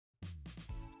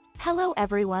Hello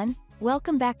everyone,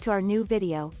 welcome back to our new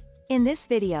video. In this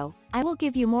video, I will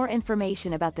give you more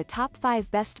information about the top 5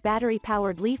 best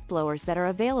battery-powered leaf blowers that are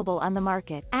available on the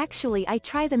market. Actually, I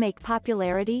try to make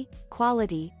popularity,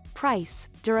 quality, price,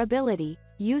 durability,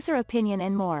 user opinion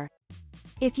and more.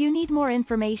 If you need more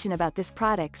information about these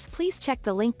products, please check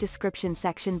the link description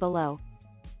section below.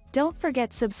 Don't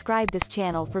forget subscribe this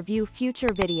channel for view future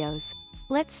videos.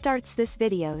 Let's start this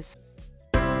videos.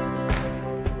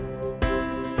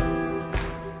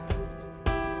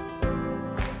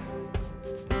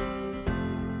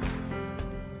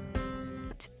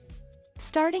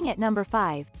 Starting at number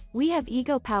 5, we have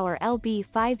EcoPower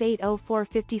LB5804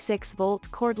 56-volt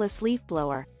cordless leaf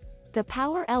blower. The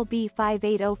Power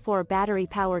LB5804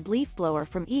 battery-powered leaf blower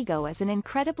from Ego is an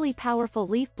incredibly powerful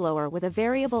leaf blower with a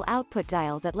variable output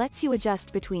dial that lets you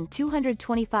adjust between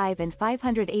 225 and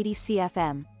 580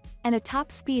 CFM, and a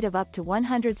top speed of up to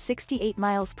 168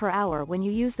 miles per hour when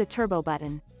you use the turbo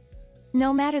button.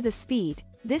 No matter the speed,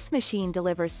 this machine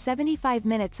delivers 75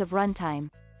 minutes of runtime.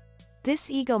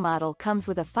 This Ego model comes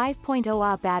with a 5.0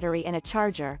 Ah battery and a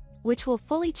charger, which will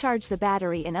fully charge the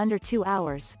battery in under 2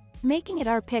 hours, making it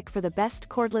our pick for the best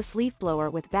cordless leaf blower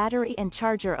with battery and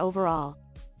charger overall.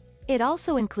 It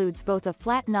also includes both a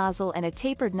flat nozzle and a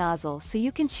tapered nozzle, so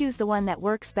you can choose the one that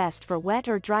works best for wet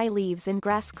or dry leaves and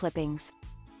grass clippings.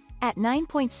 At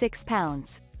 9.6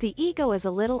 pounds, the Ego is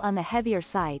a little on the heavier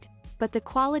side, but the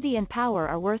quality and power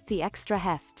are worth the extra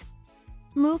heft.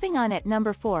 Moving on, at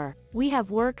number 4, we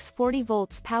have Works 40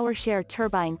 volts PowerShare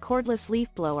Turbine Cordless Leaf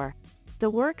Blower. The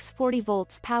Works 40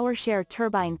 volts PowerShare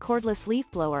Turbine Cordless Leaf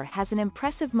Blower has an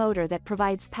impressive motor that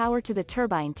provides power to the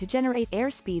turbine to generate air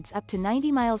speeds up to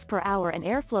 90 miles per hour and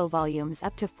airflow volumes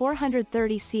up to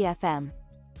 430 CFM.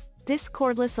 This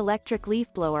cordless electric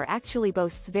leaf blower actually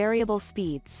boasts variable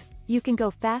speeds. You can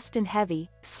go fast and heavy,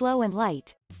 slow and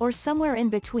light, or somewhere in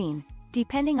between,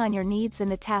 depending on your needs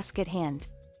and the task at hand.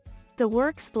 The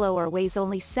Works blower weighs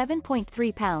only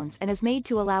 7.3 pounds and is made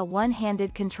to allow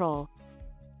one-handed control.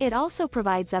 It also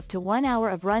provides up to 1 hour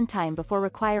of runtime before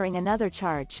requiring another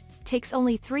charge, takes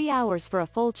only 3 hours for a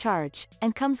full charge,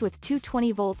 and comes with two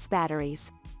 20 volts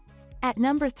batteries. At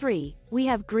number 3, we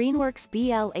have Greenworks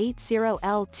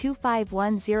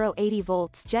BL80L2510 80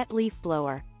 volts Jet Leaf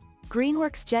Blower.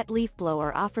 Greenworks Jet Leaf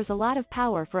Blower offers a lot of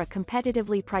power for a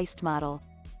competitively priced model.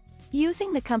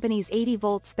 Using the company's 80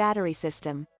 volts battery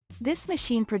system, this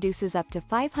machine produces up to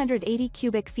 580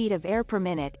 cubic feet of air per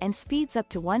minute and speeds up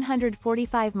to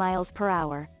 145 miles per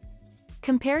hour.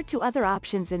 Compared to other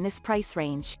options in this price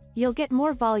range, you'll get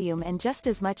more volume and just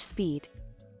as much speed.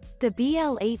 The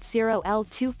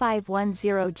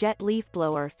BL80L2510 Jet Leaf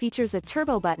Blower features a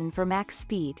turbo button for max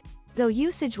speed, though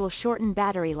usage will shorten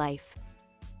battery life.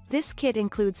 This kit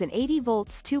includes an 80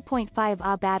 volts 2.5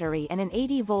 Ah battery and an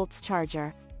 80 volts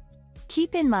charger.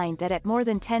 Keep in mind that at more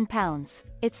than 10 pounds,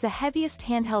 it's the heaviest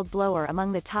handheld blower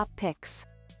among the top picks.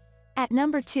 At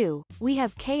number 2, we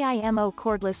have KIMO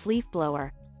Cordless Leaf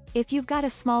Blower. If you've got a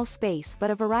small space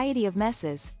but a variety of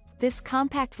messes, this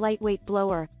compact lightweight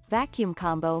blower vacuum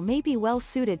combo may be well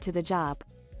suited to the job.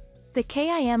 The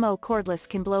KIMO Cordless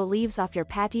can blow leaves off your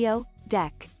patio,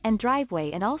 deck, and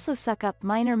driveway and also suck up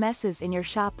minor messes in your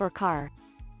shop or car.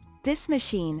 This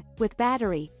machine, with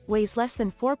battery, weighs less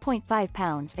than 4.5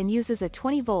 pounds and uses a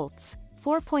 20 volts,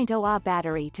 4.0 Ah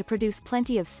battery to produce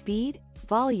plenty of speed,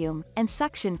 volume, and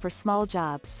suction for small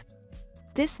jobs.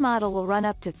 This model will run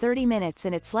up to 30 minutes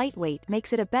and its lightweight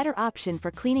makes it a better option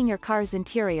for cleaning your car's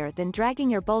interior than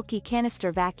dragging your bulky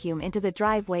canister vacuum into the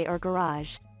driveway or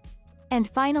garage. And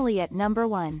finally, at number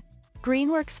 1,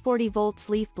 Greenworks 40 volts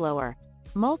Leaf Blower.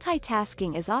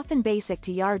 Multitasking is often basic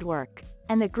to yard work,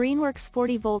 and the Greenworks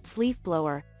 40 volts leaf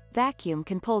blower vacuum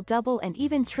can pull double and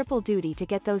even triple duty to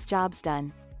get those jobs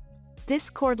done. This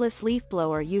cordless leaf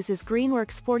blower uses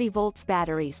Greenworks 40 volts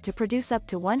batteries to produce up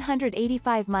to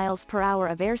 185 miles per hour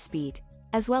of airspeed,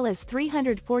 as well as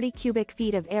 340 cubic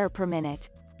feet of air per minute.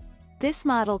 This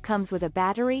model comes with a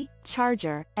battery,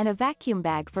 charger, and a vacuum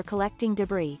bag for collecting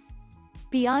debris.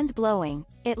 Beyond blowing,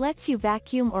 it lets you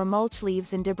vacuum or mulch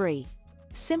leaves and debris.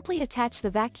 Simply attach the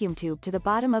vacuum tube to the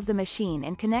bottom of the machine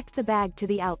and connect the bag to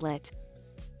the outlet.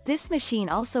 This machine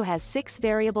also has 6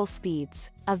 variable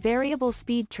speeds, a variable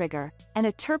speed trigger, and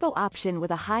a turbo option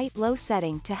with a high-low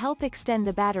setting to help extend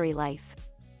the battery life.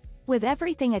 With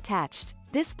everything attached,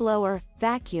 this blower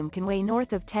vacuum can weigh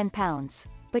north of 10 pounds,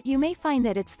 but you may find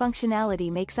that its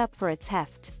functionality makes up for its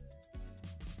heft.